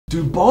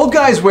Do bald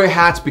guys wear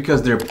hats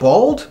because they're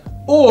bald?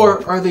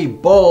 Or are they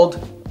bald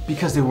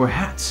because they wear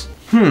hats?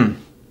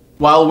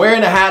 While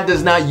wearing a hat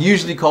does not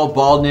usually cause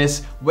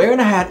baldness, wearing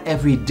a hat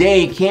every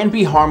day can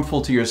be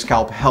harmful to your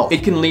scalp health.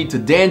 It can lead to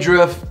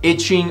dandruff,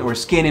 itching, or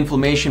skin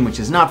inflammation, which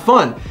is not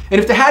fun. And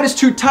if the hat is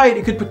too tight,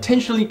 it could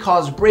potentially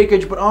cause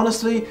breakage, but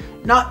honestly,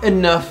 not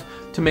enough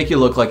to make you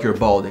look like you're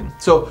balding.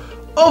 So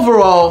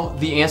overall,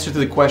 the answer to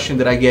the question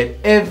that I get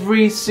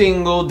every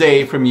single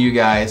day from you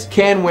guys,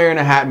 can wearing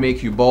a hat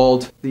make you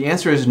bald? The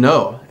answer is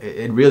no,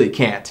 it really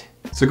can't.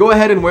 So go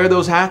ahead and wear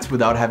those hats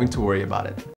without having to worry about it.